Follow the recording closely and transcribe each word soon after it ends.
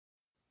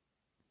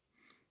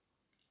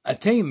I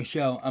tell you,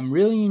 Michelle, I'm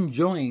really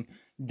enjoying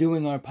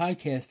doing our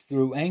podcast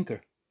through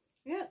Anchor.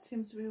 Yeah, it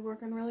seems to be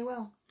working really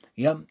well.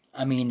 Yep.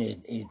 I mean,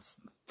 it's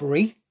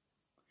free.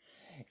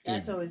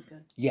 That's always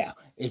good. Yeah,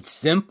 it's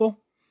simple.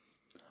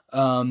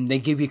 They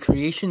give you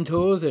creation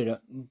tools that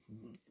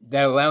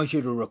allows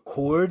you to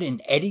record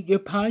and edit your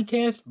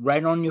podcast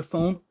right on your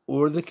phone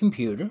or the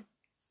computer.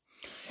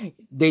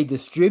 They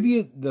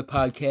distribute the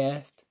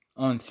podcast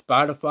on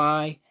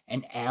Spotify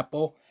and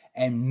Apple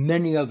and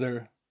many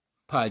other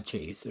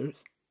podchasers.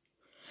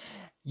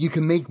 You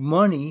can make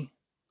money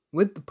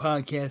with the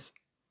podcast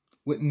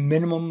with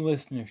minimum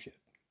listenership.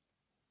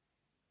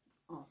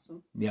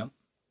 Awesome. Yep.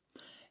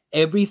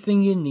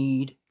 Everything you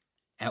need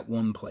at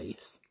one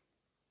place.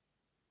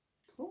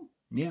 Cool.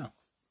 Yeah.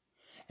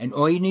 And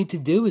all you need to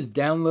do is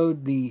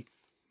download the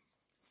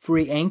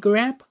free Anchor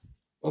app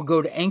or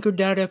go to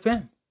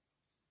anchor.fm.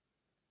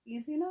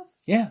 Easy enough?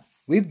 Yeah,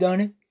 we've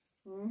done it.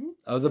 Mm-hmm.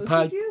 Other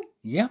So should you.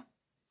 Yeah.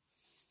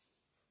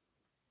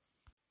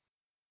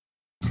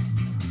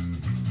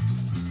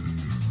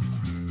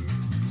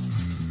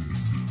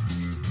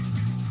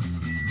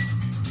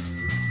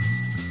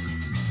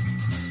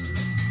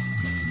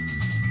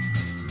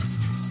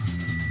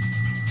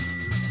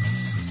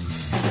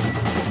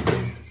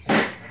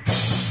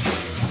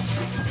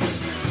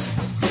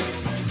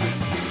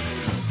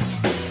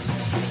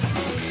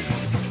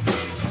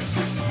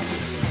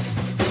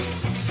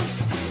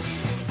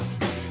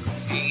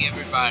 Hey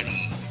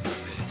everybody,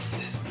 this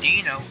is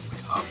Dino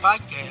with our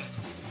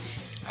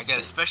podcast. I got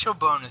a special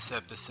bonus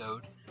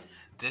episode.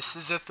 This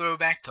is a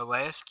throwback to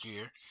last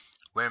year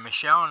where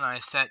Michelle and I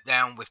sat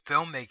down with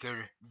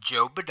filmmaker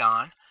Joe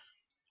Badon.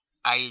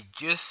 I had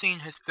just seen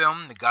his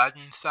film The God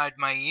Inside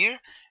My Ear,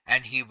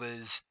 and he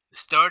was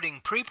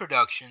starting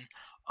pre-production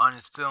on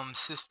his film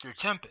Sister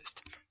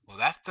Tempest. Well,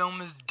 that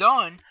film is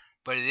done,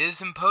 but it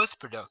is in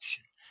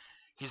post-production.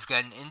 He's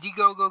got an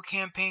Indiegogo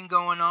campaign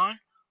going on,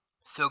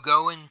 so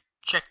go and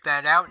check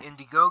that out,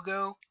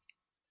 Indiegogo,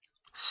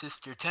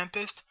 Sister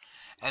Tempest,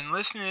 and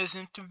listen to his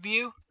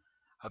interview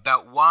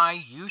about why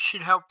you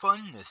should help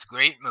fund this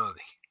great movie.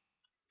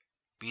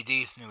 Be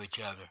decent to each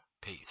other.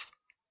 Peace.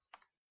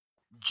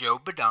 Joe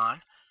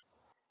Badon,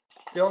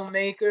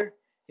 filmmaker.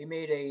 He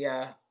made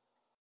a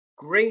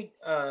great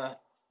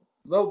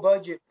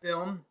low-budget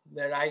film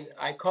that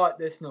I caught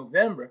this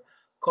November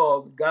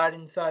called God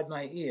Inside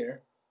My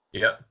Ear.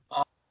 Yep.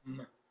 I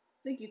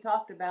think you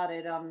talked about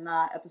it on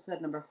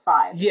episode number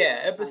 5.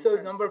 Yeah,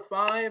 episode number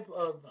 5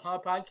 of our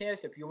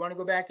podcast. If you want to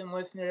go back and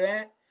listen to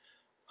that,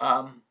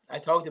 I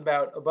talked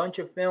about a bunch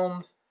of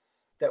films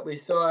that we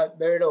saw at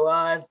Buried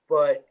Alive,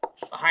 but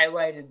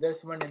highlighted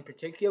this one in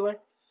particular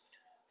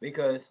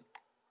because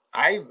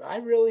I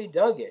really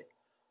dug it.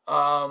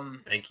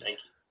 Thank you.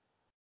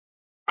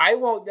 I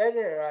walked in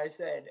there and I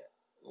said,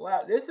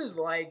 wow, this is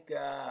like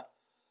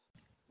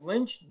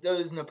Lynch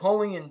does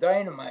Napoleon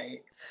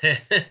Dynamite.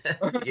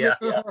 Yeah.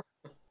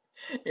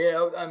 You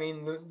know, I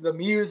mean, the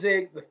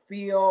music, the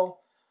feel,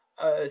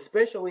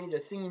 especially the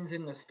scenes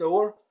in the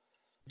store,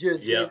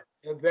 just a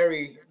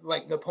very,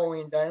 like,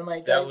 Napoleon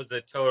Dynamite. That was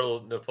a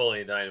total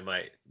Napoleon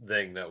Dynamite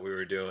thing that we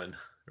were doing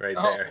right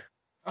there.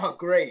 Oh,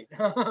 great.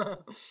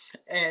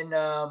 And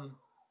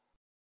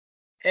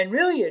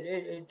really,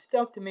 it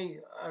stuck to me.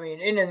 I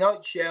mean, in a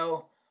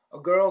nutshell, a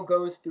girl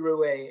goes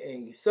through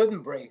a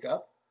sudden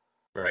breakup.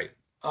 Right.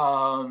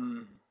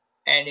 And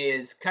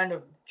is kind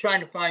of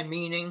trying to find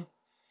meaning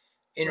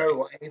in her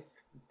life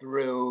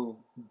through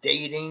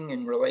dating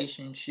and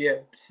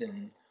relationships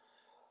and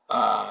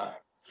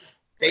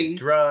like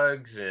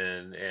drugs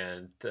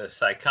and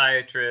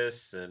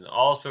psychiatrists and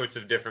all sorts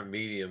of different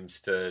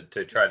mediums to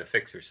try to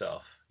fix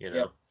herself, you know.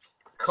 Yep.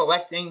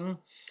 Collecting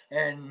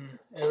and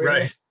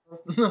everything.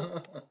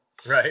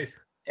 Right.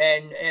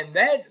 And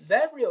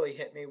that really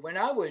hit me when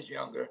I was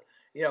younger.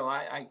 You know,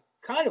 I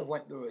kind of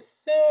went through a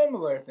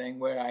similar thing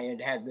where I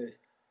had this.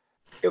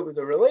 It was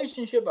a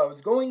relationship I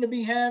was going to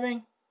be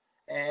having,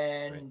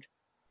 and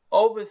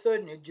all of a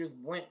sudden it just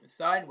went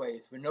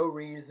sideways for no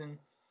reason.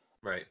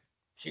 Right.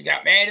 She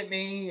got mad at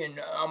me, and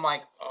I'm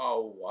like,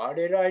 oh, what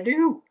did I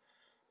do?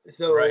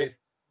 So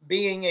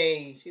being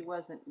she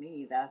wasn't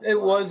me.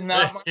 It was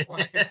not my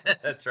wife.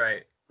 That's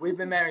right. We've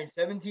been married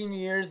 17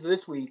 years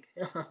this week.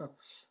 But,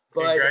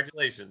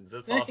 congratulations.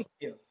 That's awesome. Thank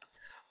you.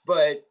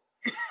 But,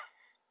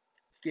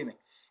 excuse me.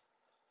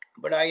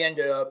 But I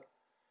ended up,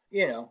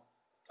 you know,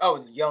 I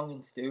was young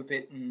and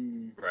stupid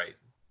and,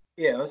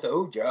 you know,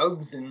 so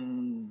drugs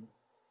and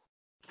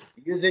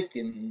music,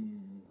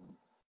 and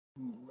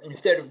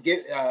instead of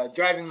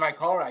driving my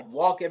car, I'd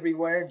walk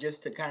everywhere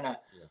just to kind of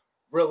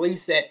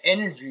release that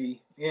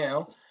energy, you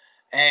know,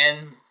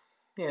 and,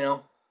 you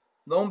know,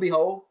 lo and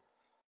behold.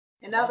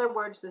 In other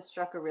words, this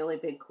struck a really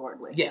big chord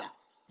with you.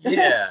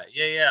 Yeah.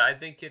 I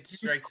think it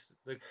strikes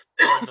the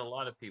chord in a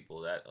lot of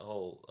people, that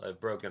whole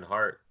broken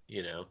heart,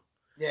 you know.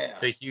 Yeah.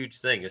 It's a huge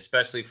thing,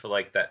 especially for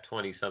like that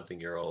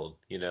 20-something-year-old,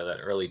 you know, that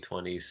early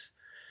 20s.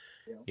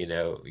 Yeah. You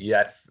know,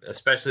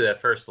 especially that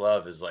first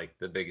love is like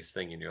the biggest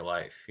thing in your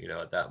life, you know,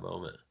 at that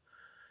moment.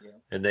 Yeah.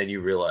 And then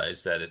you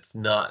realize that it's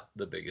not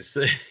the biggest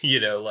thing, you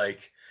know,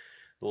 like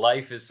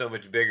life is so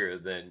much bigger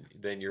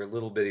than your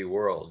little bitty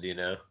world, you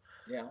know.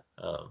 Yeah.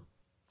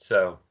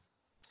 So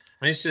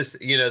it's just,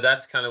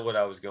 that's kind of what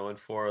I was going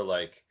for,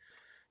 like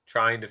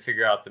trying to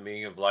figure out the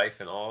meaning of life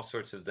and all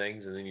sorts of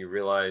things, and then you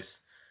realize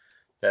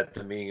that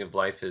the meaning of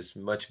life is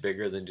much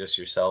bigger than just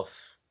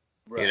yourself.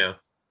 Right.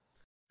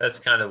 That's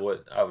kind of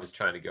what I was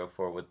trying to go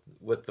for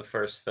with the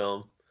first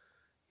film,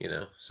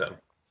 so.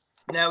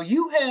 Now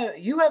you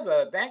have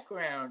a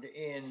background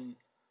in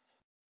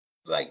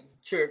like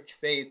church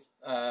faith.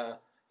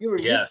 You were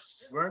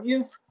Yes, youth, weren't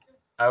you?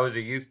 I was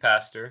a youth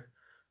pastor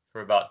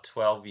for about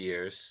 12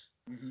 years,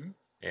 Mm-hmm.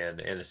 and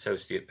an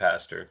associate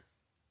pastor.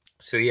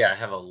 So yeah, I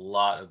have a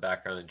lot of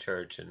background in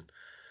church, and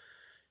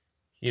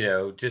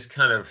just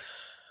kind of,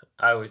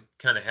 I was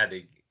kind of had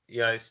to,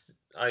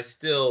 I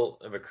still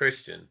am a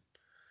Christian,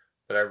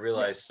 but I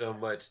realized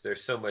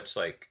there's so much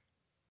like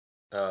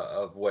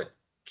of what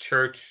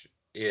church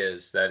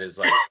is that is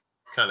like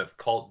kind of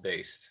cult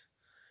based,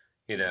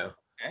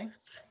 Okay.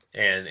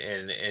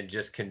 and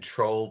just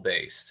control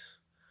based.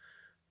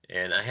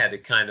 And I had to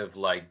kind of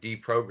like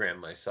deprogram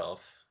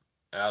myself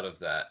out of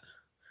that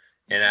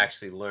and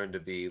actually learn to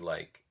be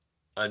like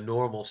a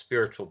normal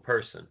spiritual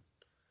person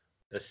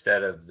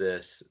instead of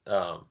this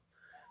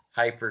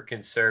hyper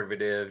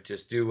conservative,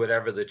 just do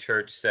whatever the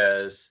church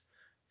says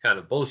kind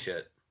of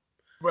bullshit,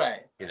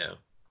 Right.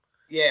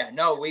 Yeah.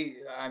 No,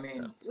 I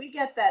mean, we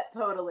get that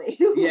totally.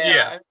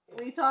 yeah.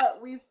 We've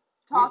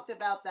talked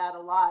about that a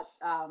lot.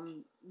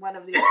 One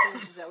of the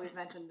experiences that we've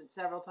mentioned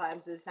several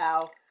times is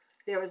how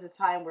there was a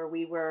time where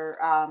we were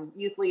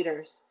youth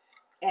leaders,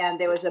 and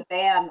there was a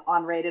ban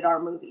on rated R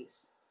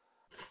movies.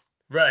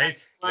 Right.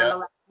 We weren't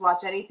allowed to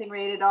watch anything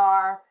rated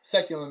R.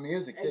 Secular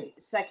music too.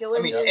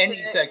 Music. Any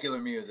secular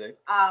music.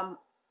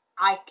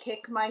 I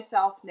kick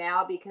myself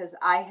now because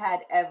I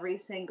had every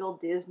single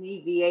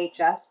Disney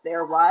VHS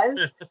there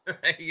was.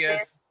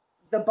 Yes.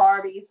 The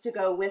Barbies to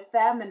go with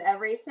them and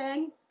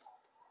everything.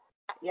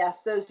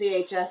 Yes, those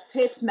VHS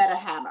tapes met a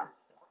hammer.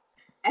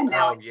 And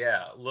now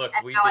look,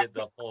 we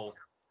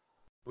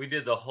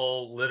did the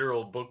whole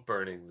literal book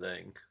burning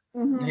thing.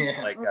 Mm-hmm.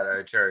 Yeah. Like at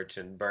our church,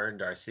 and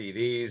burned our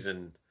CDs,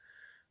 and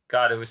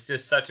God, it was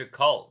just such a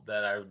cult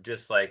that I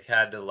just like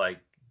had to like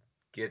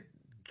get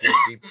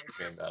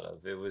deprogrammed out of.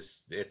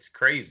 It's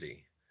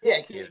crazy.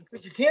 Yeah,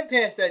 because you can't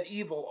pass that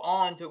evil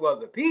on to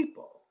other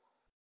people.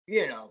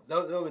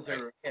 Those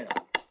are,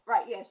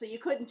 Right, yeah, so you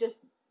couldn't just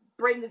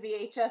bring the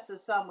VHSs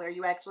somewhere.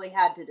 You actually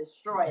had to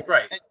destroy them.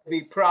 Right. And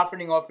be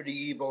profiting off of the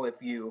evil if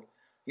you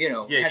had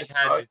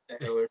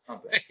a or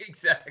something.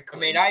 Exactly. I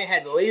mean, I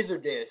had laser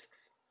discs,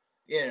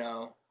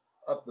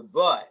 up the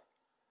butt.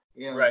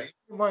 Right.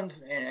 The ones,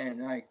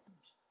 and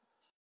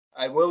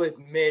I will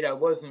admit I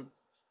wasn't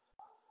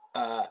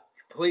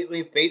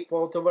completely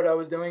faithful to what I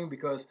was doing,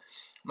 because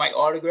my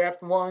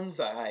autographed ones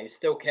I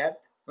still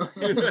kept.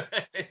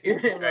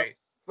 Right.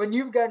 When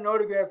you've got an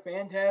autographed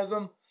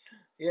Phantasm,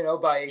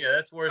 by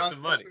that's worth some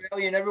money.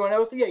 And everyone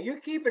else, you're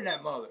keeping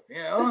that mother,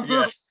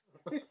 Yeah.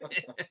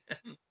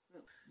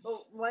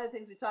 Well, one of the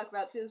things we talked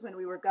about too is when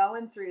we were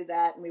going through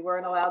that and we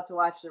weren't allowed to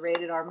watch the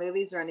rated R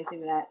movies or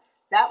anything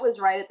that was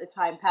right at the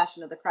time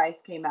Passion of the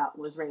Christ came out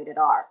and was rated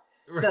R.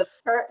 Right.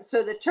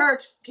 So the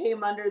church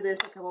came under this,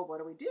 okay, well, what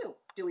do?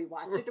 Do we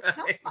watch it? Do we not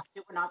watch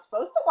it? We're not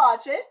supposed to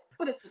watch it,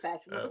 but it's the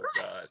Passion of the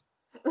Christ. God.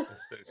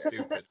 That's so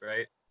stupid,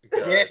 right?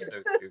 God, that's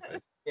so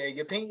stupid. Yeah,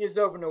 you paint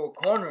yourself into a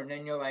corner and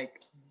then you're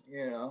like,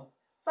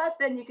 But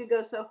then you could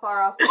go so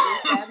far off the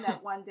deep end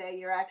that one day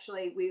you're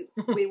actually,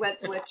 we went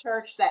to a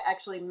church that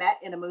actually met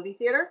in a movie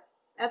theater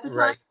at the time.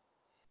 Right.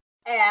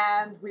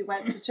 And we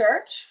went to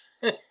church.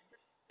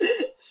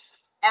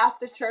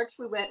 After church,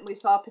 we went and we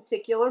saw a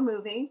particular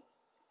movie,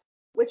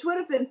 which would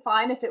have been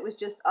fine if it was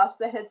just us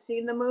that had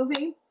seen the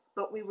movie.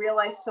 But we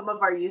realized some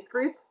of our youth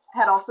group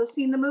had also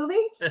seen the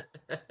movie.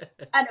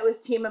 And it was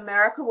Team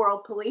America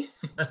World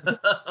Police.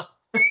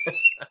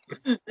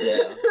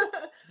 Yeah.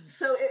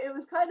 So it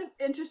was kind of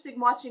interesting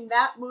watching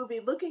that movie,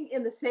 looking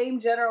in the same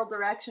general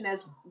direction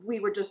as we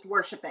were just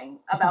worshiping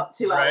about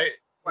 2 hours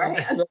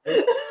beforehand.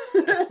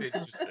 That's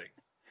interesting.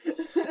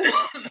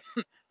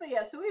 But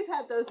yeah, so we've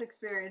had those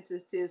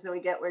experiences too, so we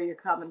get where you're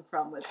coming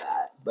from with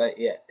that. But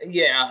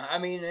yeah, I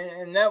mean,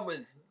 and it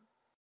was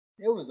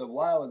a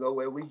while ago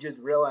where we just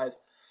realized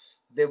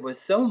there was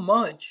so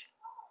much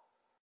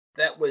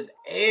that was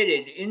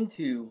added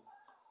into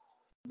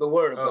the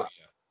Word of God.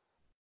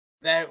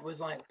 That it was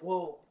like,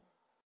 well,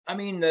 I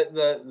mean,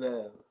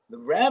 the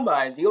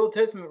rabbis, the Old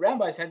Testament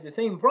rabbis had the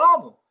same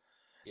problem.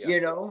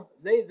 Yeah.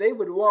 They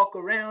would walk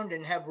around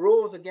and have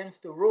rules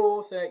against the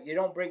rules that you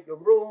don't break the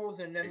rules,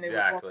 and then they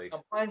would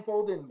walk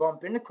blindfolded and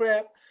bump into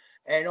crap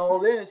and all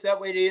this. That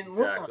way they didn't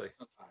look on somebody.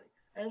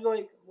 And it's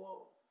like,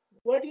 well,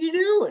 what are you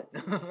doing?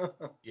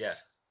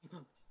 Yes.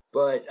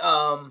 But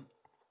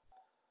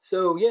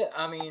so yeah,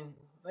 I mean,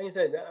 like I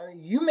said,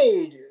 you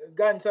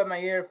got inside my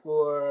ear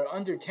for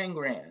under 10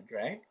 grand,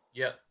 right?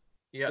 Yep.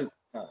 Yeah,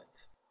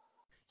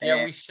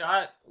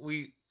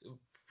 we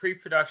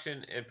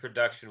pre-production and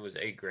production was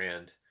 $8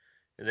 grand,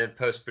 and then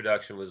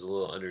post-production was a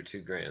little under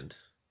 $2 grand.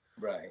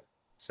 Right.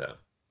 So.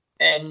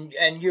 And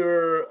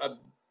you're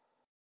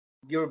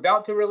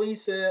about to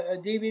release a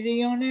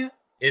DVD on that?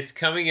 It's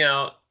coming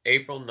out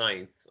April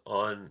 9th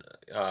on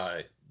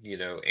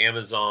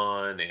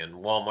Amazon and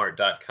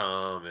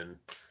Walmart.com and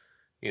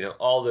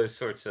all those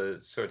sorts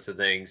of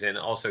things, and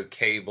also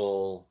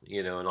cable,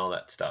 and all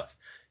that stuff.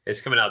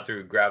 It's coming out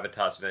through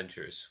Gravitas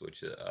Ventures,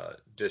 which is a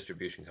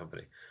distribution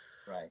company.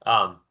 Right.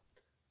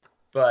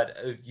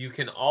 But you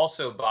can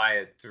also buy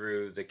it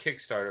through the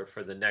Kickstarter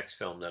for the next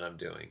film that I'm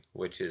doing,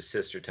 which is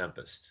Sister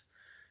Tempest.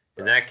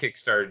 And that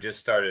Kickstarter just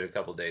started a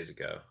couple days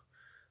ago.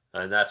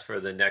 And that's for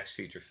the next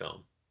feature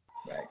film.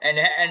 Right.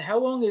 And how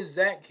long is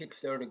that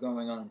Kickstarter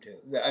going on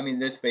to? I mean,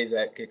 this phase,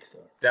 that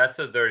Kickstarter. That's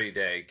a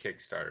 30-day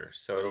Kickstarter.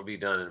 So it'll be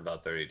done in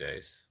about 30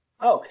 days.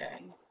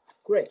 Okay.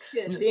 Great.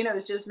 Yeah, Dino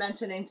was just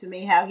mentioning to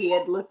me how he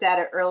had looked at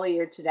it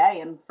earlier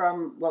today, and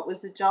from what was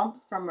the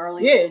jump from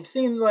earlier? Yeah, it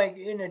seemed like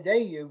in a day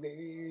you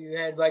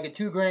had like a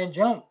 $2,000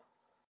 jump.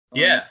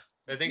 Yeah,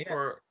 I think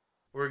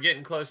we're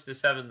getting close to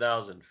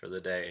 7,000 for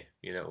the day,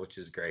 which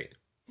is great.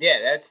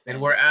 Yeah, and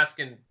we're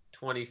asking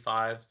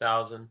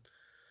 25,000.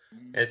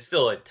 It's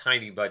still a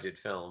tiny budget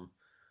film,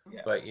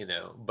 but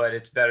but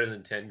it's better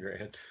than 10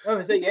 grand. I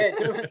was like, yeah,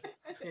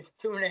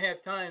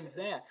 2.5 times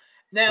that.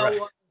 Now.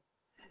 Right.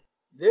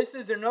 This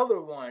is another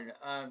one.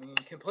 I mean,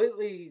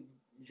 completely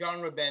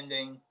genre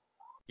bending.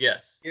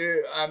 Yes.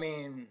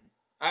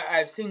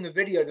 I've seen the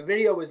video. The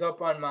video was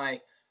up on my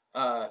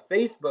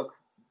Facebook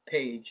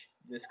page,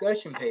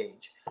 discussion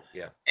page.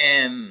 Yeah.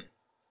 And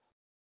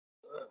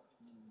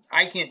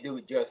I can't do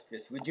it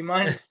justice. Would you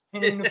mind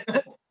explaining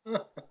the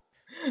film?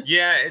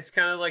 Yeah, it's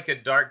kind of like a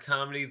dark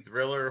comedy,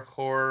 thriller,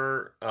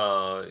 horror,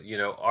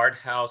 art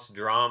house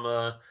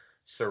drama,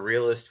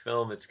 surrealist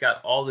film. It's got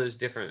all those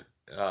different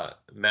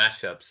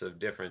mashups of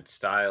different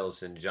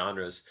styles and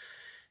genres,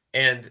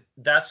 and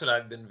that's what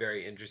I've been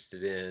very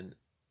interested in.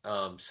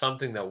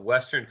 Something that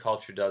Western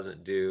culture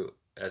doesn't do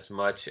as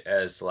much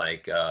as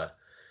like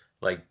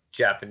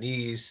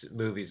Japanese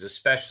movies,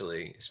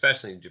 especially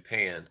in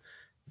Japan.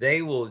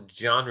 They will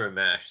genre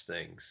mash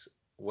things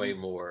way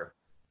more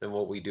than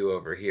what we do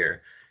over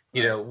here.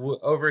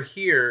 Over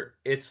here,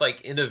 it's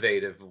like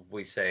innovative.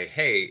 We say,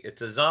 hey,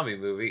 it's a zombie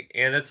movie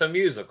and it's a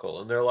musical.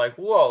 And they're like,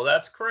 whoa,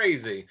 that's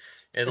crazy.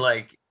 And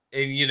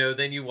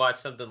then you watch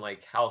something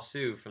like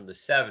Hausu from the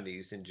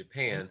 70s in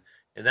Japan.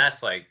 And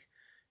that's like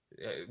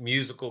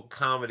musical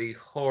comedy,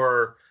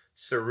 horror,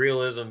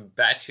 surrealism,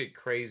 batshit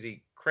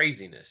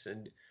craziness.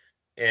 And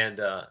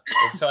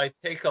so I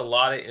take a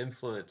lot of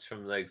influence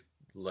from like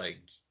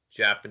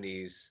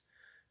Japanese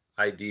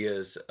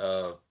ideas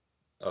of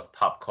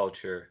pop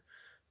culture.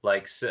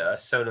 Like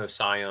Sono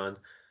Sion,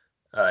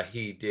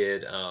 he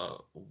did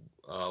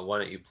Why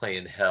Don't You Play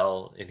in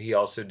Hell, and he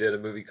also did a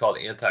movie called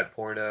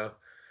Anti-Porno.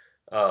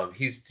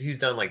 He's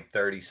done like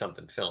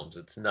 30-something films.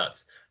 It's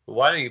nuts. But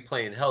Why Don't You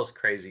Play in Hell is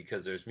crazy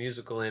because there's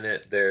musical in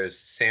it, there's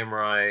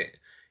samurai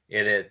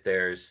in it,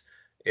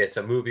 it's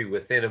a movie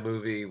within a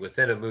movie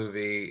within a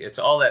movie. It's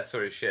all that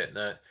sort of shit.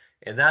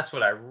 And that's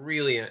what I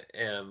really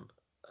am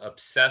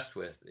obsessed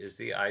with, is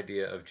the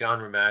idea of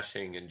genre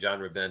mashing and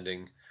genre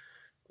bending.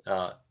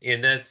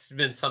 And that's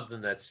been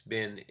something that's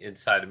been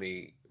inside of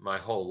me my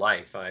whole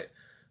life.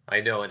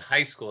 I know in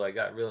high school I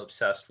got real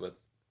obsessed with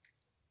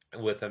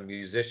a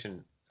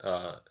musician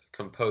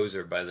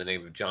composer by the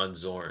name of John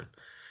Zorn.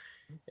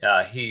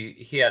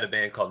 He had a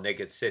band called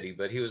Naked City,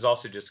 but he was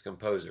also just a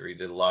composer. He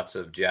did lots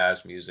of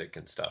jazz music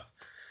and stuff.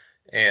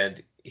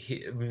 And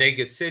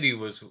Naked City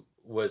was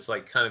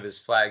like kind of his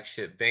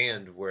flagship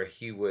band, where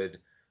he would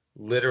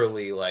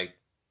literally like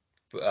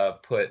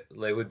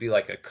they would be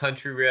like a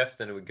country riff,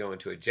 then it would go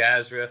into a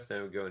jazz riff, then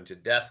it would go into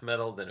death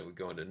metal, then it would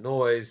go into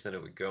noise, then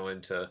it would go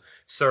into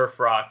surf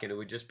rock, and it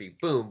would just be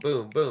boom,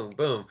 boom, boom,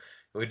 boom.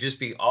 It would just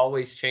be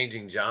always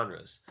changing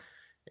genres.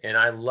 And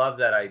I love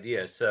that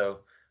idea. So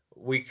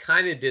we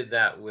kind of did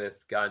that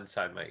with God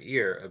Inside My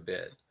Ear a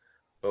bit.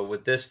 But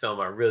with this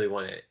film, I really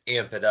want to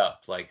amp it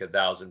up like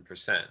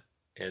 1,000%.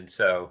 And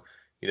so,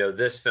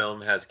 this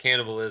film has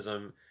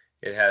cannibalism.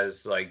 It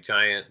has like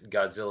giant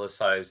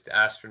Godzilla-sized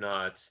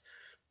astronauts.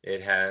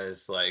 It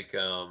has like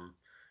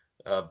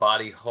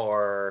body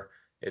horror.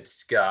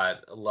 It's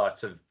got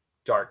lots of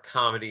dark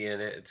comedy in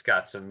it. It's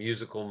got some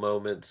musical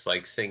moments,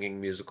 like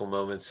singing musical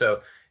moments.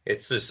 So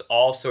it's just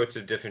all sorts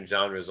of different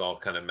genres all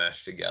kind of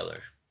mashed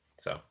together.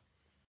 So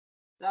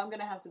I'm going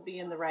to have to be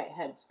in the right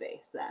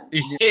headspace then.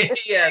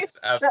 Yes,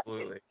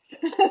 absolutely.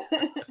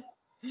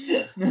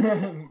 Yeah.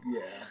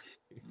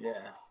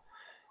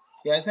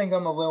 I think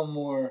I'm a little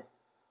more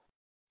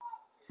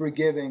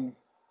forgiving.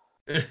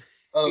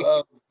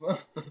 I'm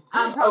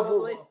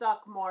probably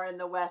stuck more in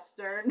the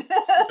Western.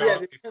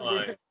 Totally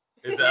fine.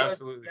 It's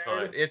absolutely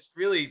fine. It's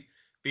really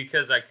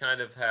because I kind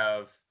of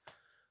have,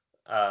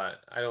 I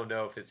don't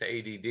know if it's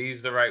ADD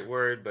is the right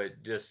word,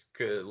 but just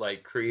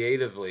like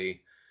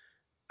creatively,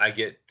 I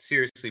get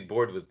seriously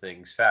bored with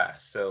things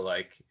fast. So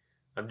like,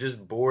 I'm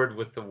just bored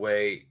with the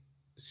way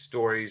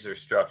stories are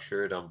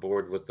structured. I'm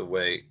bored with the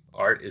way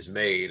art is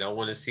made. I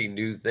want to see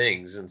new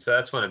things. And so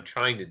that's what I'm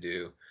trying to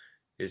do,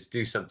 is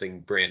do something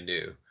brand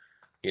new,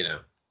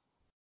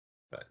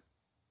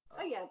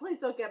 Oh yeah, please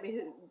don't get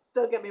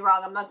me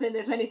wrong. I'm not saying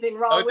there's anything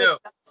wrong Oh, with no. it.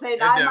 I'm saying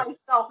No, I no.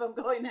 myself am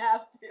going to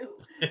have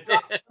to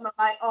drop some of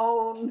my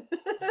own.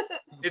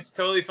 It's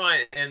totally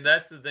fine. And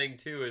that's the thing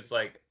too, is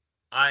like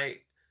I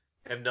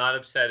am not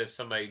upset if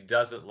somebody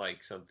doesn't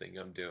like something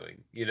I'm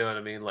doing. You know what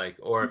I mean? Like,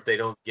 or if they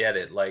don't get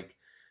it, like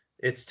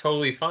it's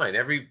totally fine.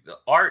 Every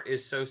art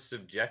is so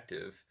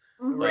subjective.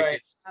 Like Right.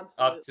 it's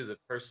up Absolutely. to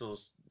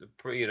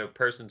the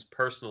person's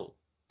personal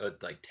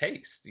like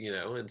taste,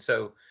 and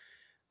so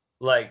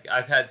like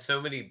I've had so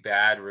many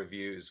bad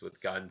reviews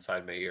with God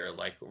Inside My Ear,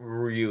 like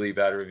really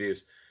bad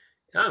reviews.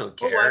 I don't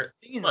Oh, care. I've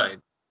It's seen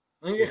fine.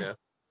 them. You know.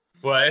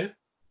 What?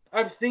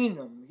 I've seen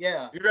them.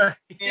 Yeah. You're right.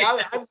 I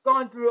mean, I've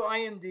gone through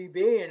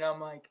IMDb, and I'm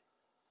like,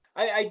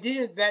 I did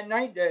it that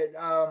night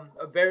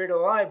that Buried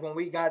Alive when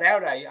we got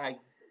out.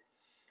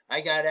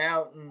 I got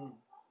out and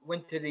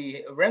went to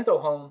the rental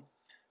home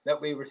that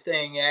we were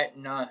staying at,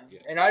 and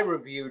I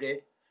reviewed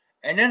it.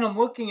 And then I'm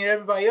looking at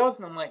everybody else,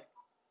 and I'm like,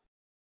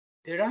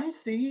 did I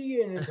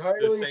see an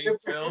entirely same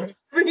different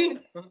movie?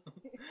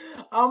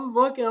 I'm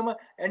looking,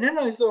 and then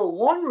I saw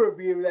one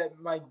review that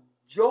my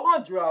jaw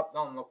dropped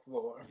on the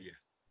floor. Yeah.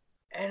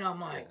 And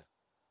I'm like,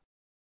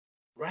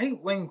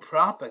 right-wing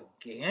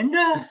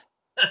propaganda?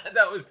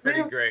 That was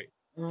pretty great.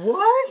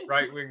 What?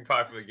 Right-wing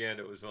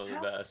propaganda was one of the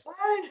best.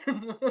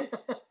 What?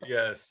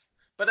 Yes.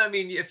 But I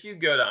mean, if you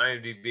go to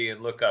IMDb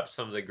and look up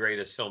some of the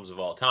greatest films of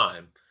all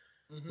time,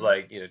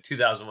 like,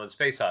 2001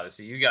 Space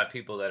Odyssey, you got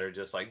people that are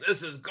just like,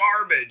 this is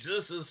garbage.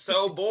 This is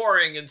so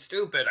boring and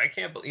stupid. I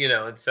can't,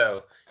 and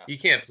so you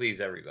can't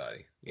please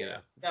everybody, No,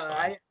 It's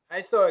fine.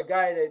 I saw a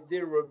guy that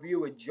did a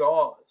review of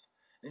Jaws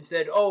and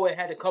said, oh, it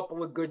had a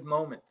couple of good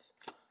moments.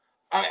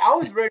 I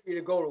was ready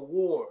to go to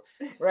war,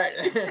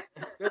 right?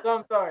 Because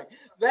I'm sorry,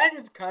 that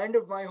is kind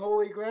of my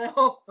holy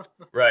grail.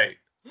 Right.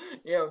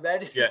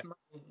 That is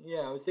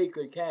my,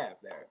 secret calf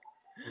there.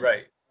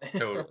 Right.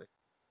 Totally.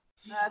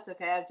 No, that's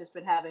okay. I've just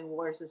been having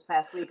wars this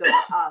past week over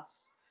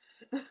Us.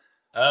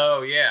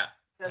 Oh, yeah.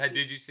 Just-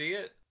 Did you see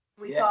it?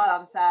 We saw it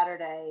on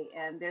Saturday,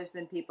 and there's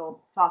been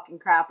people talking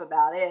crap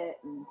about it,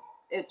 and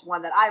it's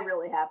one that I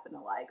really happen to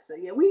like. So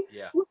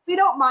we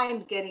don't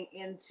mind getting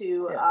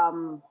into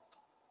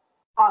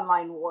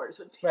online wars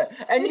with people. Right.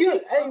 And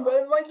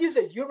like you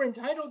said, you're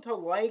entitled to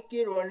like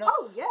it or not.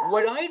 Oh yeah.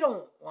 What I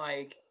don't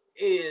like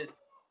is,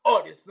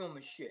 oh, this film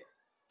is shit.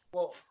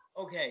 Well,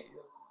 okay,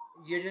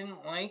 you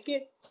didn't like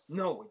it?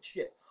 No, it's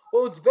shit.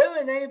 Well, it's better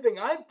than anything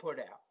I've put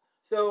out.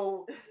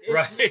 So it's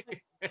right.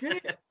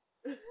 shit.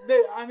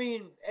 I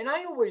mean, and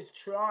I always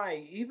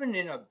try, even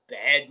in a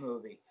bad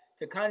movie,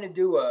 to kind of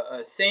do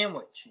a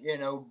sandwich,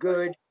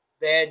 good,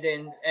 bad,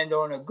 and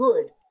on a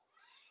good,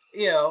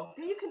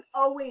 You can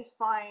always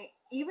find,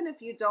 even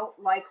if you don't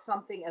like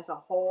something as a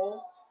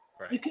whole,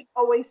 you can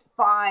always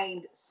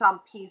find some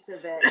piece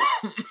of it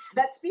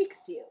that speaks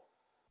to you.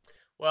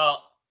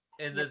 Well,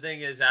 and the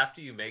thing is,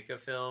 after you make a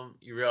film,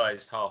 you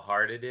realize how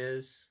hard it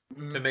is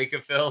to make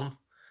a film.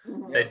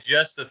 That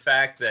just the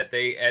fact that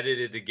they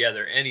edited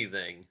together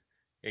anything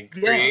and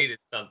created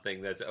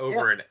something that's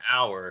over an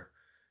hour,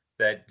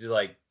 that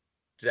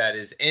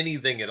is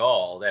anything at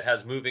all, that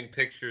has moving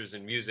pictures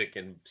and music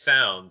and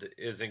sound,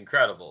 is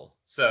incredible.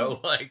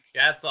 So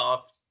hats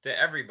off to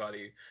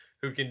everybody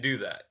who can do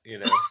that,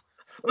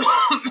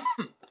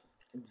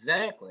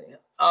 Exactly.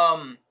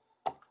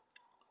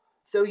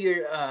 So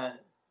you're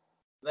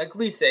like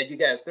we said, you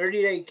got a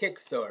 30-day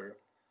Kickstarter,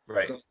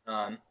 right?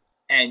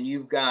 And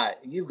you've got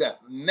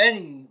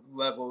many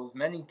levels,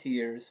 many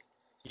tiers.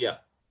 Yeah.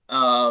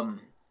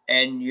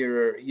 And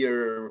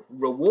your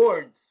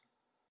rewards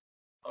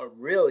are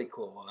really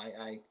cool.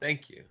 I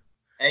thank you.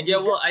 And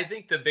I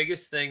think the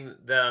biggest thing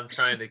that I'm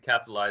trying to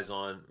capitalize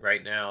on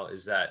right now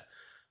is that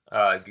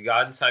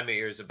God Inside My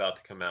Ear is about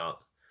to come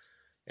out,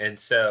 and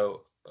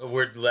so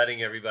we're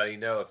letting everybody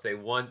know, if they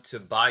want to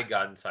buy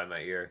God Inside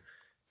My Ear,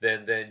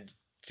 then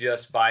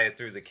just buy it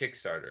through the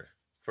Kickstarter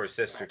for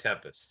Sister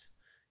Tempest.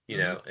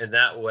 And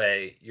that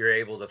way you're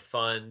able to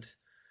fund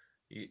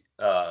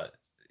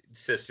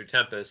Sister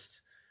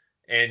Tempest,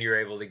 and you're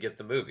able to get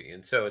the movie.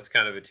 And so it's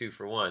kind of a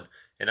 2-for-1.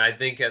 And I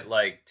think at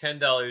like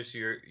 $10,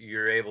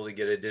 you're able to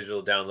get a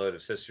digital download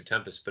of Sister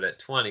Tempest, but at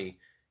 $20,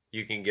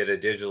 you can get a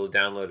digital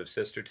download of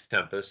Sister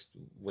Tempest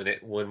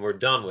when we're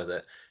done with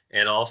it,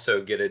 and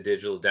also get a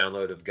digital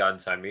download of God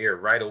Inside My Ear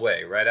right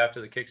away. Right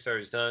after the Kickstarter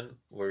is done,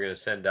 we're going to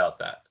send out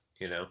that,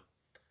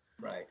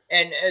 Right.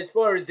 And as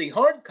far as the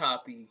hard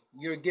copy,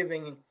 you're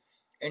giving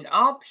an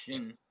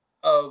option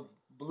of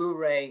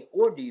Blu-ray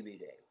or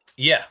DVD.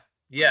 Yeah,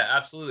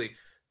 absolutely.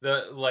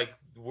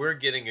 We're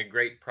getting a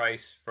great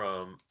price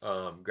from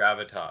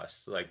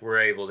Gravitas. We're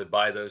able to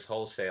buy those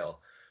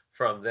wholesale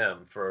from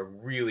them for a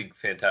really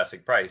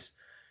fantastic price.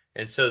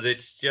 And so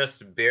it's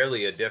just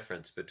barely a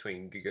difference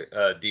between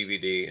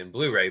DVD and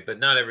Blu-ray, but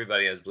not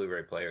everybody has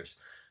Blu-ray players.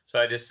 So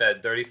I just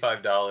said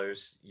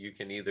 $35, you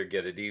can either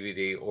get a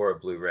DVD or a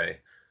Blu-ray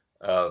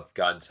of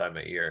God Inside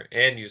My Ear,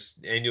 and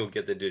you'll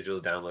get the digital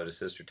download of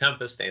Sister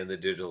Tempest and the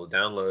digital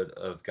download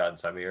of God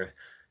Inside My Ear.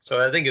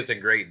 So I think it's a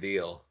great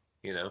deal,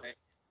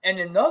 And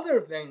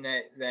another thing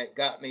that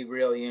got me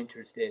really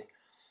interested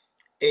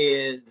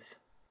is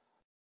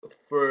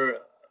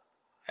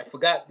I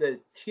forgot the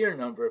tier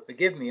number,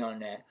 forgive me on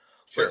that.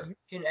 Sure. But you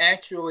can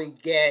actually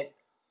get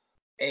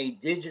a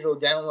digital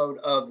download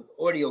of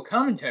audio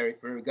commentary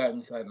for God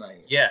Inside My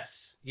Ear.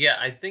 Yes. Yeah,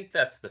 I think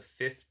that's the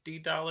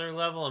 $50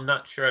 level. I'm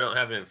not sure. I don't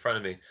have it in front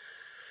of me.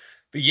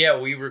 But yeah,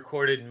 we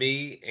recorded,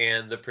 me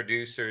and the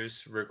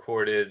producers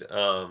recorded,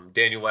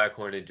 Daniel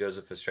Waghorn and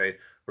Joseph Estrade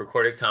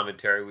recorded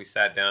commentary. We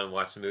sat down and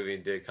watched the movie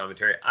and did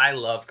commentary. I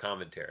love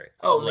commentary.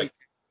 I'm like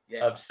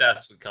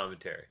obsessed with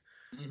commentary.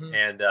 Mm-hmm.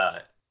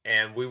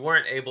 And we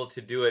weren't able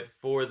to do it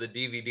for the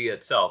DVD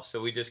itself,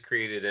 so we just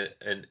created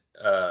an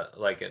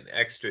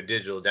extra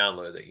digital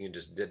download that you can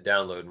just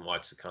download and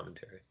watch the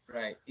commentary.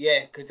 Right.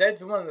 Yeah, because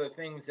that's one of the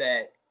things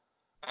that,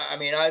 I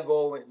mean,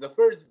 the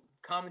first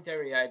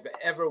commentary I've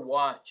ever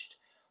watched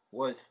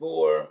was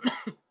for,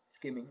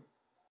 excuse me,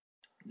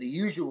 The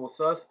Usual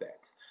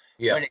Suspects.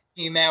 Yeah. When it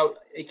came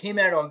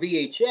out on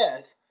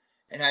VHS,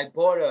 and I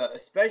bought a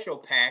special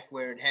pack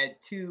where it had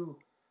 2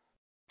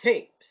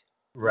 tapes.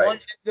 Right. One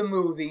had the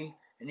movie,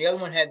 and the other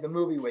one had the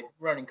movie with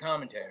running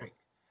commentary.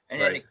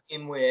 And then it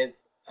came with,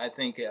 I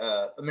think,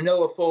 a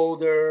manila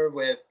folder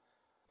with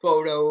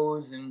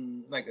photos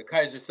and like a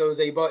Kaiser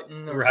Soze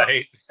button. Or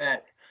right.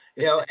 That,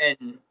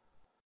 and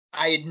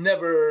I had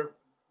never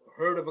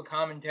heard of a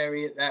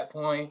commentary at that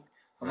point.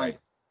 I'm like,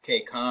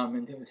 okay,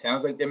 commentary. It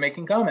sounds like they're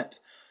making comments.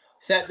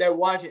 Sat there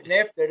watching, and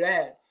after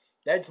that,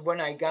 that's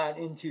when I got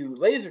into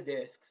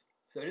Laserdiscs.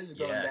 So this is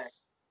going back,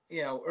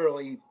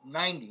 early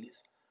 90s.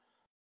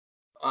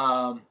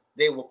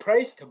 They were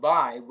priced to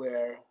buy,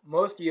 where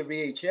most of your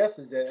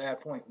VHSs at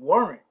that point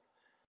weren't.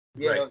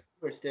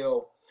 Were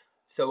still.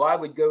 So I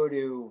would go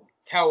to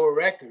Tower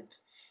Records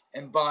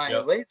and buy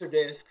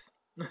Laserdiscs,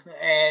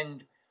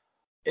 and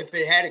if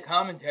it had a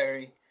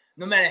commentary,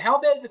 no matter how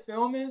bad the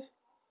film is,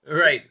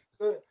 right?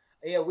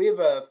 We have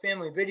a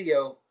family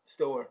video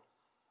store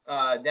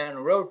down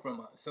the road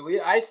from us, so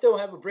I still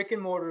have a brick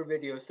and mortar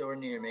video store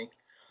near me.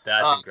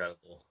 That's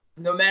incredible.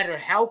 No matter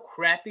how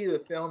crappy the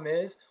film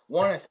is,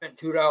 I spent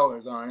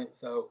 $2 on it,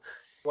 so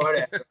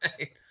whatever.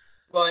 Right.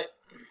 But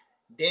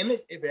damn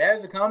it, if it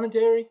has a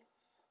commentary,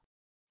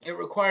 it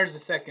requires a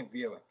second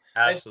viewing.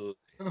 Absolutely.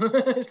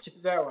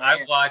 Just how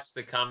I've watched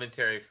the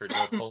commentary for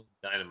Napoleon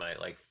Dynamite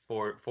like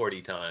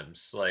 40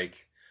 times.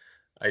 Like,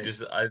 I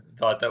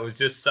thought that was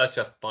just such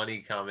a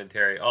funny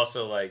commentary.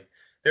 Also, like,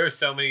 there were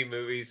so many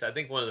movies. I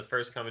think one of the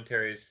first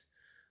commentaries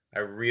I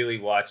really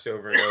watched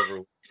over and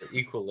over,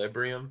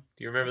 Equilibrium.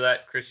 Do you remember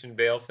that Christian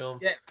Bale film?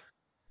 Yeah.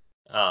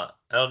 I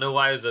don't know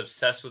why I was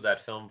obsessed with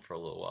that film for a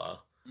little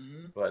while,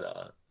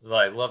 but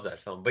I love that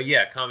film. But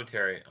yeah,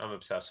 commentary, I'm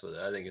obsessed with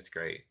it. I think it's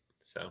great.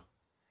 So.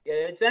 Yeah,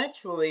 it's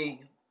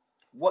actually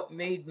what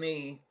made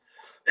me.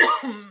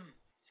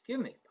 Excuse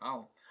me.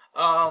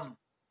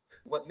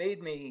 What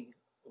made me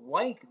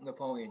like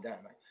Napoleon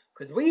Dynamite,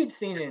 because we had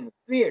seen it in the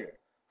theater.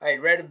 I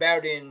had read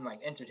about it in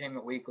like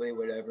Entertainment Weekly or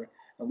whatever,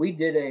 and we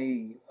did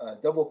a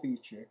double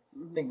feature.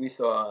 I think we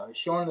saw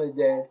Shaun of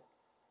the Dead,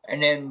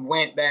 and then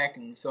went back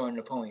and saw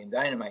Napoleon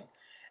Dynamite.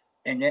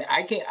 And then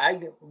I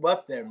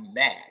left there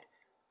mad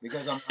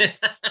because I'm like,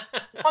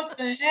 what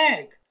the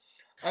heck?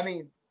 I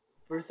mean,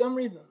 for some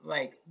reason,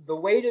 like the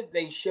way that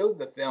they showed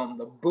the film,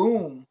 the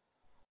boom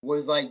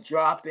was like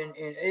dropping,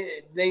 and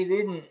they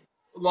didn't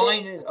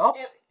line it up.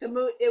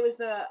 It was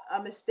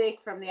a mistake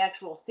from the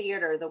actual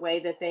theater, the way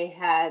that they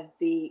had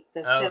the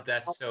film.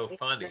 That's so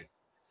funny.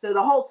 So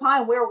the whole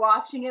time we're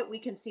watching it, we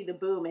can see the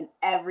boom in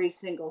every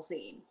single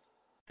scene.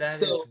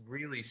 That is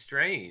really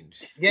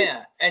strange.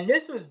 Yeah, and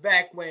this was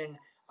back when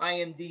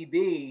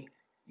IMDb,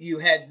 you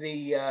had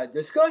the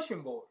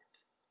discussion boards.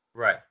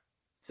 Right.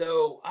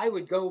 So I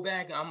would go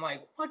back and I'm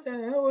like, what the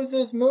hell is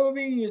this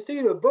movie? You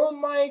see the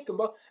boom mic? And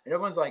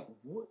everyone's like,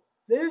 what?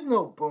 There's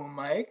no boom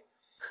mic.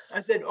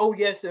 I said, oh,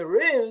 yes, there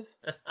is.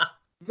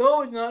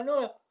 No, it's not.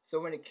 No. So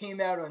when it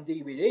came out on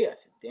DVD, I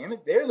said, damn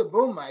it, there's a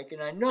boom mic,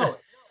 and I know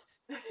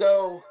it.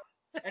 So,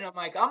 and I'm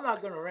like, I'm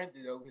not going to rent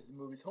it, though, because the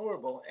movie's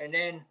horrible. And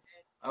then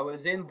I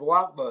was in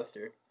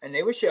Blockbuster, and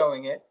they were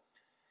showing it,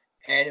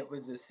 and it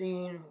was a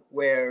scene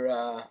where,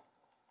 I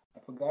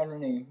forgot her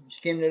name,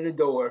 she came to the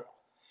door,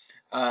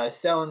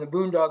 selling the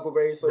boondoggle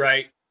bracelet,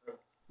 right, for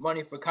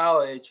money for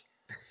college,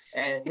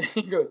 and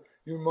he goes,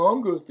 your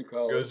mom goes to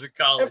college. Goes to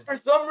college. And for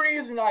some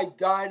reason, I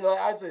died.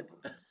 I said,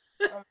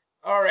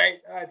 all right,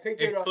 I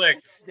picked it up.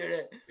 Clicked. Did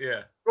it.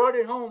 Yeah. Brought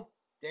it home.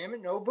 Damn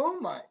it, no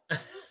boom mic. I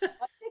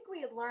think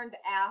we had learned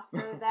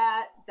after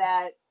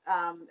that,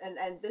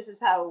 and this is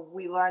how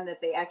we learned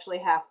that they actually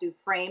have to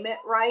frame it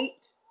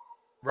right.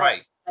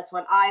 Right. That's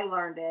when I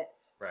learned it.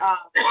 Right.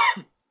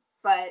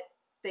 But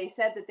they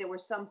said that there were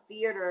some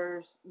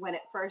theaters when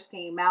it first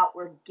came out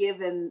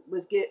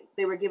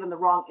they were given the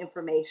wrong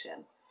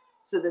information.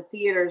 So the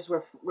theaters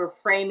were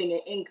framing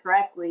it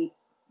incorrectly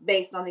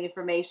based on the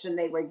information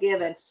they were given.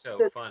 That's so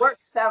there funny. were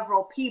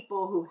several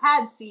people who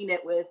had seen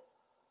it with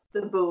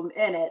the boom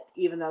in it,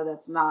 even though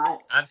that's not.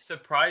 I'm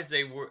surprised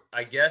they were.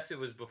 I guess it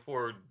was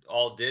before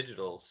all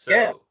digital,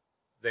 so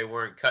they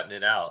weren't cutting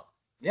it out.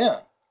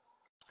 Yeah.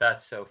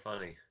 That's so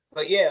funny.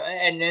 But yeah,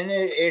 and then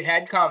it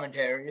had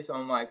commentary, so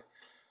I'm like,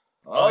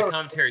 Oh, the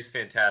commentary's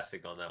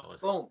fantastic on that one.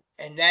 boom,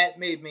 and that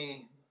made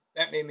me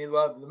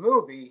love the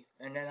movie,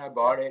 and then I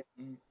bought it,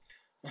 and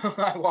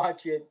I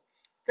watch it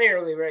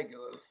fairly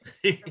regularly.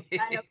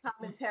 I know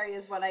commentary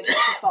is when I get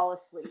to fall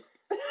asleep.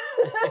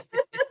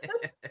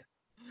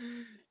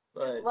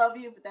 But love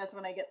you, but that's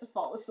when I get to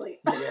fall asleep.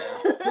 Yeah.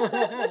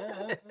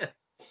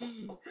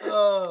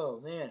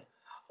 Oh man.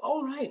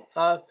 All right.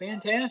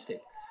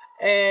 Fantastic.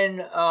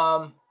 And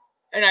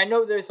I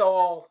know this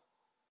all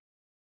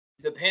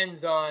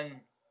depends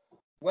on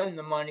when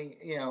the money,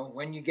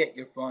 when you get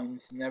your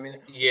funds and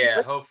everything.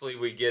 Yeah, hopefully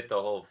we get the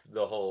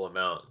whole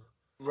amount.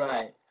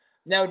 Right.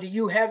 Now, do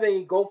you have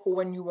a goal for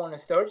when you want to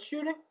start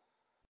shooting?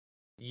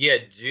 Yeah,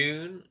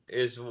 June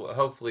is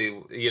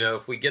hopefully,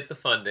 if we get the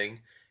funding,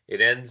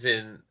 it ends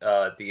in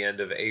at the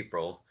end of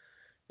April,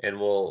 and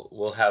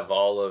we'll have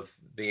all of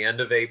the end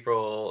of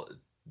April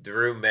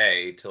through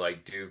May to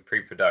like do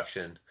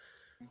pre-production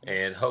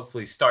and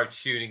hopefully start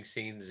shooting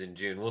scenes in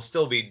June. We'll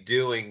still be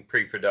doing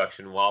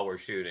pre-production while we're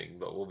shooting,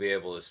 but we'll be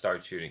able to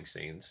start shooting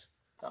scenes.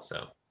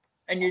 So.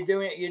 And you're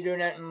doing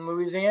that in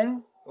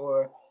Louisiana,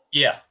 or?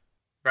 Yeah,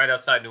 right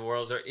outside New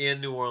Orleans, or in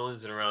New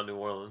Orleans and around New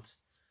Orleans.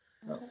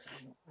 Oh,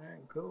 very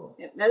cool.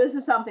 Yeah, now this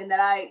is something that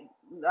I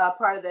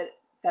part of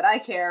that I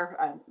care.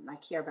 I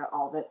care about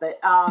all of it, but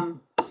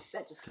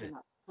that just came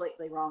out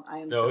completely wrong.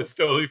 It's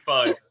totally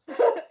fine.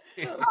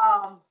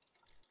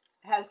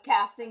 Has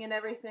casting and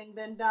everything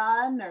been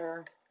done,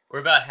 or?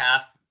 We're about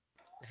half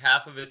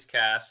of it's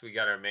cast. We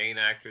got our main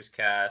actors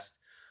cast.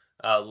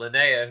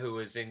 Linnea, who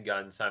was in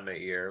God Inside My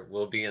Ear,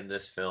 will be in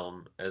this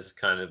film as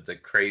kind of the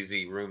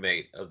crazy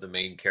roommate of the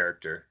main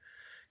character.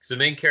 Because the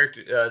main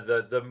character,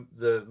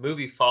 the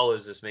movie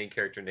follows this main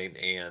character named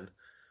Anne,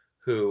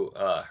 who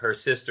her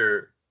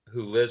sister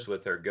who lives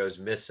with her goes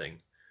missing.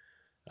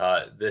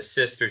 The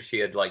sister she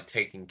had like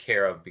taken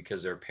care of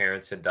because her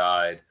parents had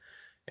died,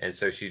 and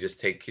so she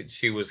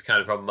was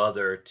kind of a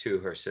mother to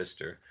her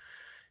sister.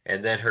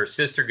 And then her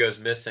sister goes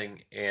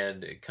missing,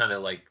 and it kind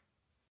of like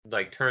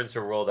turns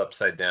her world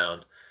upside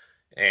down.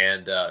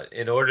 And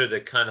in order to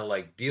kind of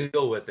like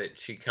deal with it,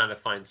 she kind of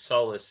finds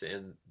solace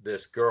in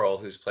this girl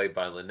who's played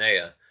by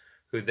Linnea,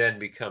 who then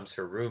becomes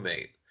her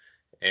roommate.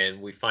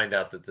 And we find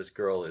out that this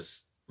girl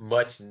is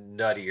much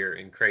nuttier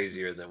and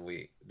crazier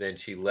than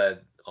she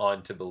led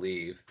on to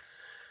believe.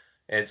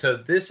 And so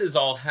this is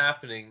all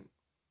happening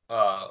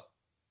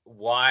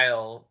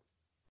while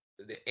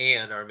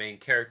Anne, our main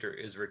character,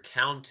 is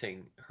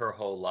recounting her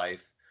whole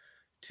life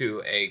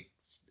to a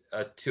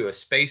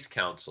space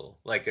council,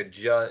 like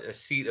a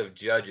seat of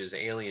judges,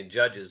 alien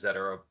judges that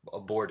are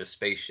aboard a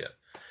spaceship.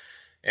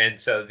 And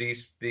so the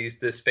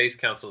space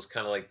council is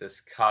kind of like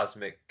this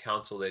cosmic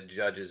council that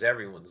judges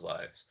everyone's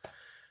lives.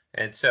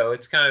 And so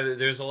it's kind of,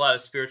 there's a lot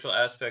of spiritual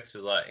aspects,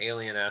 there's a lot of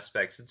alien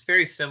aspects. It's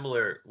very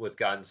similar with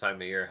God Inside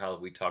My Ear, how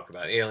we talk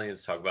about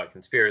aliens, talk about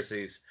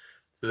conspiracies.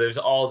 So there's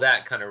all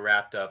that kind of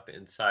wrapped up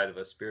inside of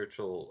a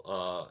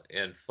spiritual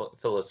and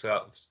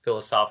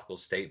philosophical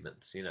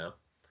statements,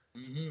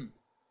 Mm-hmm.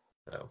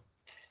 So.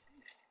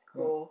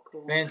 Cool.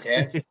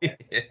 Fantastic.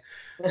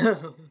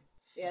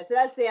 Yeah,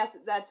 so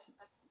that's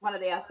one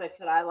of the aspects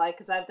that I like,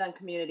 because I've done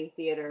community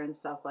theater and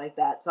stuff like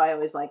that. So I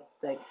always like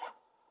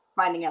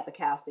finding out the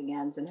casting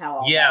ends and how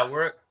all. Yeah,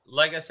 we're,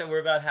 like I said,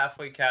 we're about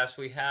halfway cast.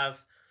 We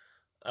have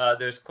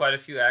there's quite a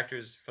few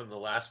actors from the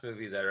last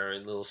movie that are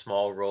in little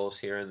small roles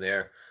here and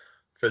there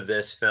for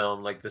this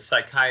film. Like the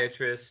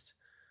psychiatrist,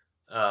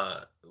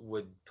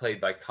 played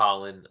by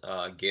Colin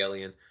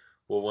Galion,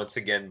 will once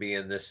again be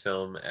in this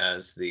film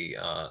as the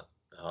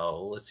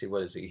let's see,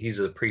 what is he? He's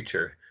the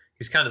preacher.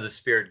 He's kind of the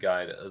spirit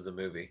guide of the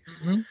movie.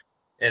 Mm-hmm.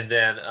 And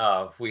then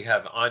we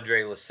have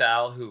Andre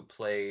LaSalle, who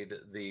played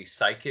the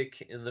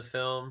psychic in the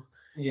film.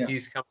 Yeah.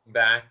 He's coming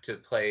back to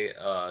play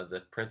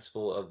the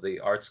principal of the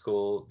art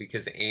school,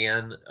 because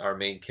Anne, our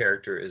main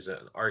character, is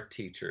an art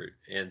teacher.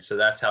 And so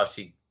that's how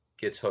she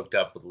gets hooked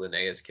up with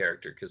Linnea's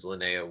character, because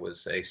Linnea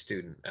was a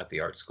student at the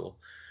art school.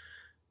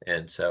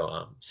 And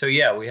so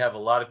yeah, we have a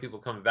lot of people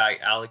coming back.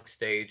 Alex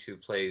Stage, who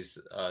plays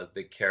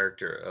the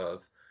character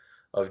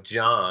of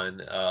John,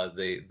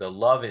 the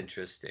love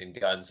interest in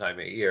God Inside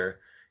My Ear,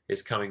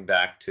 is coming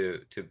back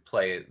to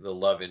play the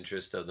love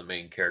interest of the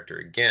main character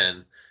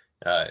again,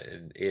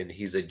 and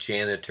he's a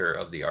janitor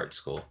of the art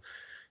school.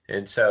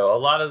 And so a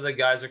lot of the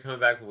guys are coming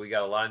back, but we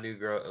got a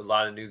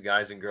lot of new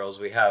guys and girls.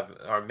 We have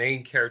our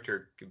main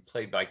character,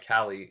 played by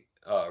Callie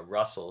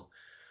Russell,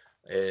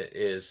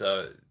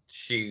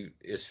 she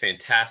is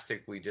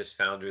fantastic. We just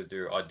found her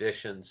through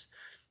auditions,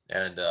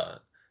 and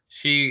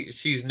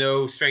she's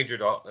no stranger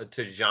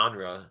to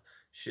genre.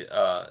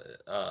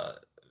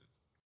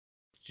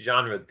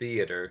 Genre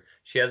theater.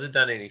 She hasn't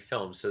done any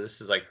films, so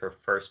this is like her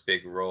first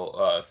big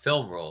role,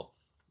 film role.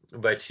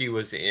 But she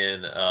was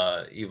in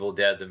Evil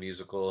Dead the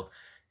musical,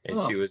 and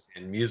she was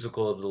in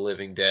Musical of the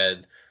Living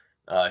Dead.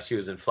 She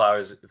was in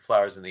Flowers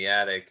in the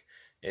Attic,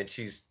 and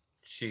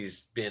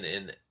she's been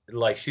in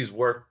like she's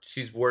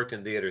worked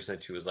in theater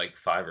since she was like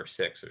 5 or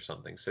 6 or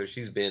something. So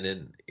she's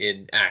been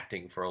in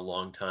acting for a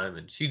long time,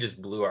 and she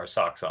just blew our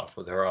socks off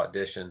with her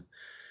audition.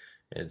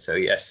 And so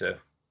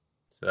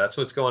so that's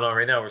what's going on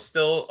right now. We're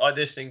still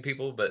auditioning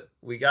people, but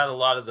we got a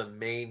lot of the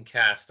main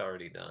cast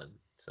already done.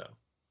 So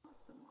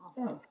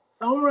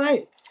all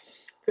right,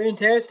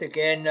 fantastic.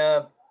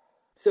 And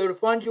so to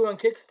fund you on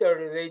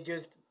Kickstarter, they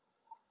just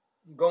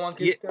go on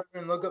Kickstarter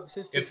and look up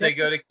Sister Tempest. They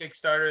go to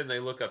Kickstarter and they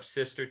look up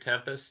Sister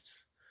Tempest,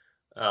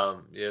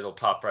 it'll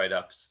pop right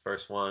up,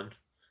 first one.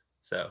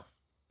 So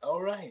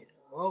all right,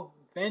 well,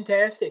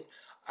 fantastic.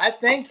 I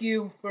thank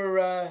you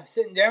for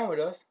sitting down with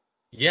us.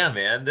 Yeah,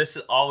 man, this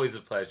is always a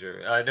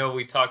pleasure. I know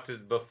we talked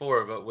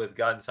before, but with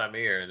God Inside My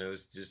Ear, and it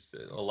was just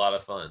a lot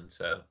of fun.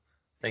 So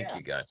thank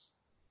you guys.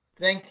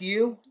 Thank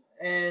you.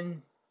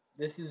 And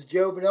this is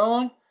Joe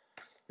Badon.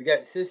 We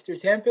got Sister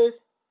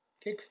Tempest,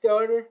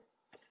 Kickstarter.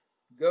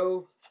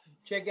 Go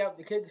check out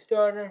the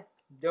Kickstarter,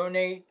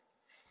 donate,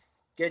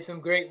 get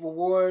some great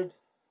rewards.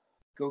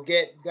 Go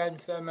get God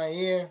Inside My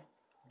Ear,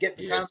 get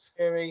the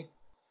commentary,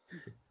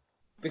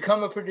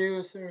 become a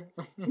producer.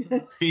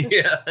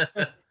 Yeah.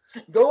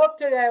 Go up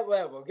to that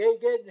level.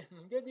 Get the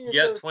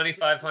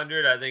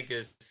 2,500 I think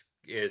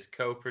is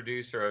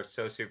co-producer or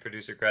associate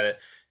producer credit,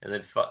 and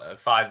then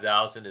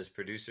 5,000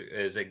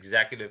 is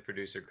executive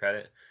producer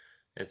credit.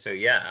 And so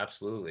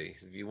absolutely,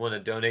 if you want to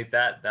donate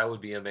that would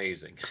be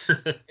amazing.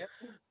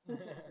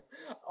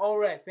 All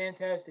right,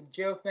 fantastic,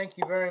 Joe. Thank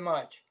you very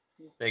much.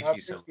 Thank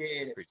you so much.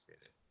 Appreciate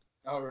it.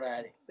 All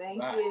righty.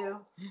 Thank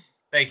you.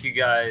 Thank you,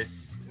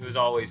 guys. It was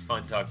always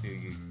fun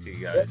talking to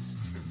you guys.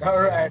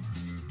 All right.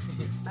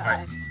 Bye. All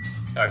right.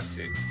 Talk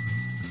soon.